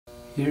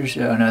Here's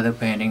another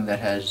painting that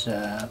has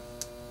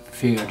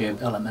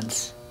figurative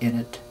elements in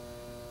it.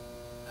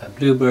 A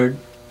bluebird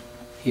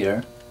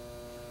here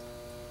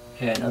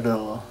and a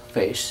little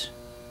face.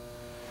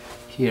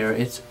 Here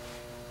it's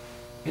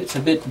a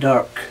bit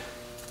dark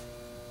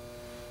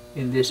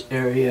in this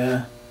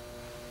area,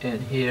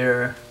 and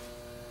here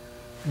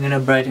I'm gonna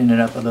brighten it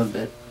up a little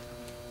bit.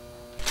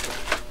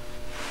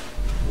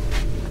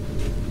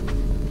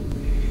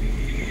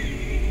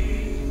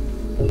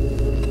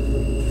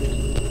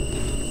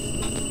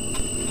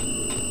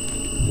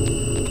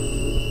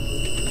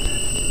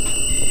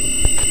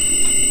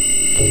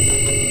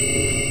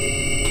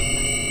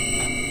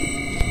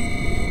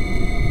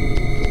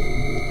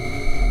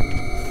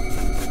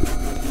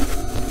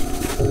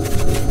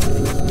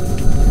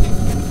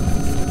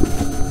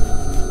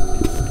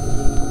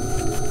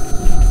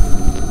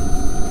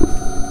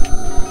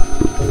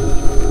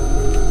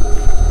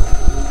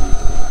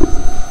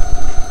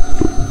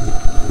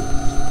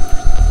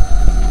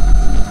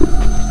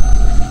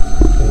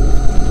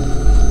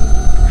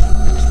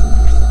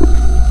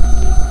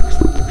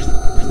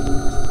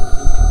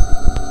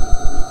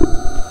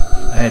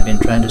 I had been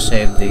trying to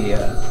save the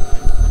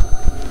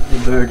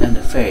bird and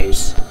the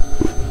face,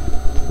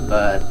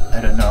 but I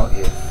don't know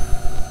if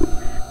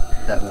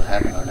that will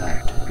happen or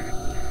not.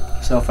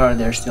 So far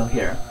they're still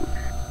here.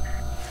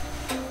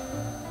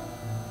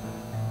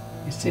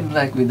 It seems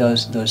like with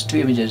those two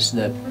images,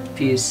 the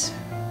piece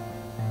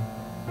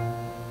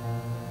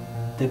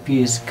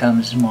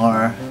comes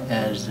more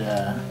as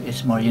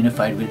it's more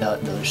unified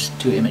without those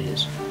two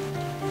images,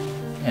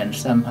 and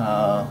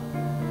somehow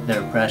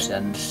their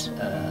presence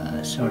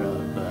sort of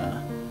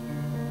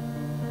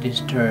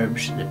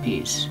disturbs the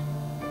piece,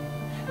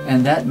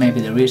 and that may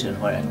be the reason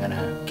why I'm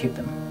gonna keep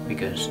them,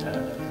 because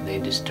they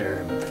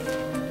disturb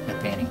the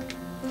painting,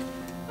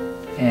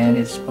 and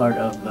it's part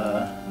of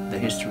the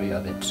history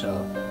of it.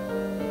 So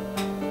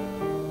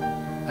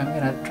I'm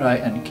gonna try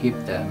and keep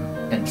them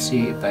and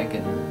see if I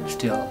can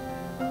still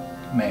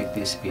make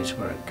this piece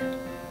work.